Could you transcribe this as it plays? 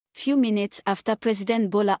Few minutes after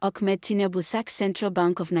President Bola Ahmed Tinubu sacked Central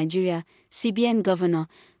Bank of Nigeria, CBN Governor,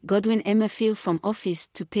 Godwin Emefiele from office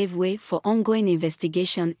to pave way for ongoing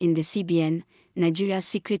investigation in the CBN, Nigeria's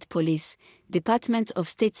Secret Police, Department of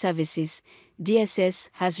State Services, DSS,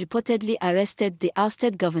 has reportedly arrested the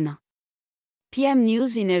ousted governor. PM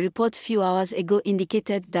News in a report few hours ago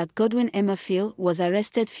indicated that Godwin Emefiele was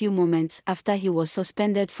arrested few moments after he was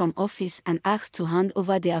suspended from office and asked to hand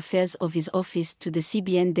over the affairs of his office to the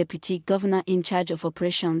CBN Deputy Governor in charge of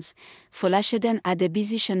operations, Folashaden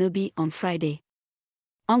Adebisi Shanobi, on Friday.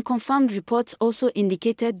 Unconfirmed reports also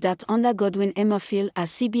indicated that under Godwin Emefiele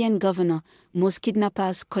as CBN governor, most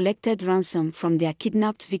kidnappers collected ransom from their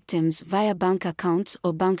kidnapped victims via bank accounts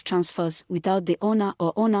or bank transfers without the owner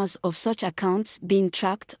or owners of such accounts being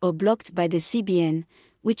tracked or blocked by the CBN,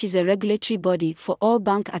 which is a regulatory body for all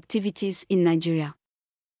bank activities in Nigeria.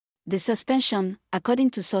 The suspension,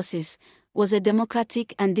 according to sources, was a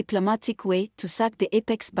democratic and diplomatic way to sack the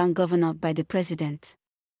apex bank governor by the president.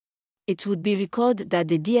 It would be recalled that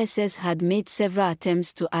the DSS had made several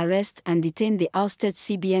attempts to arrest and detain the ousted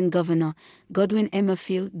CBN governor, Godwin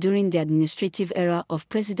Emefiele, during the administrative era of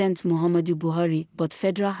President Muhammadu Buhari, but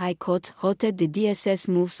Federal High Court halted the DSS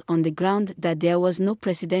moves on the ground that there was no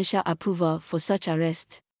presidential approval for such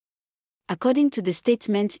arrest. According to the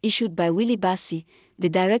statement issued by Willie Bassi, the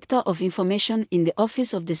Director of Information in the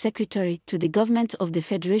Office of the Secretary to the Government of the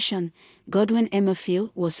Federation, Godwin Emefiele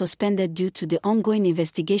was suspended due to the ongoing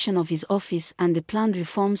investigation of his office and the planned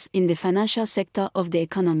reforms in the financial sector of the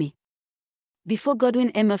economy. Before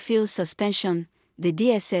Godwin Emefiele's suspension, the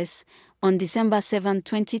DSS, on December 7,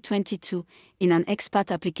 2022, in an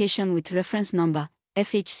expert application with reference number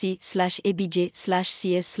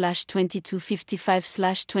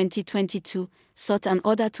FHC/ABJ/CS/2255/2022, sought an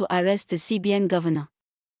order to arrest the CBN governor.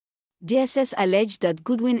 DSS alleged that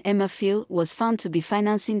Godwin Emefiele was found to be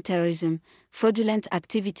financing terrorism, fraudulent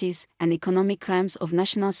activities, and economic crimes of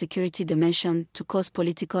national security dimension to cause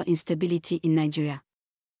political instability in Nigeria.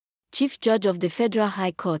 Chief Judge of the Federal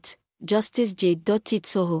High Court, Justice J.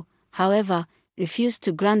 Titsoho, however, refused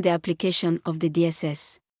to grant the application of the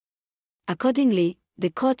DSS. Accordingly, the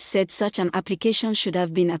court said such an application should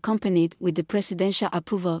have been accompanied with the presidential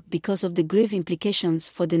approval because of the grave implications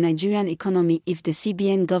for the Nigerian economy if the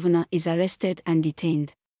CBN governor is arrested and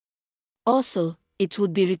detained. Also, it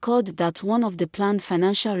would be recalled that one of the planned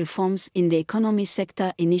financial reforms in the economy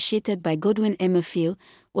sector initiated by Godwin Emefiele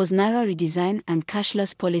was Naira redesign and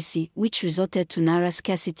cashless policy, which resulted to Naira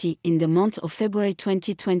scarcity in the month of February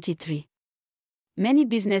 2023. Many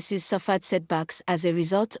businesses suffered setbacks as a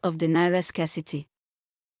result of the Naira scarcity.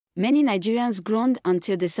 Many Nigerians groaned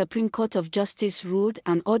until the Supreme Court of Justice ruled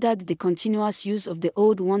and ordered the continuous use of the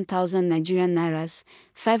old 1,000 Nigerian Nairas,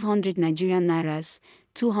 500 Nigerian Nairas,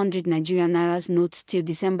 200 Nigerian Nairas notes till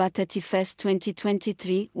December 31,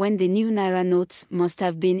 2023, when the new Naira notes must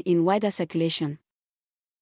have been in wider circulation.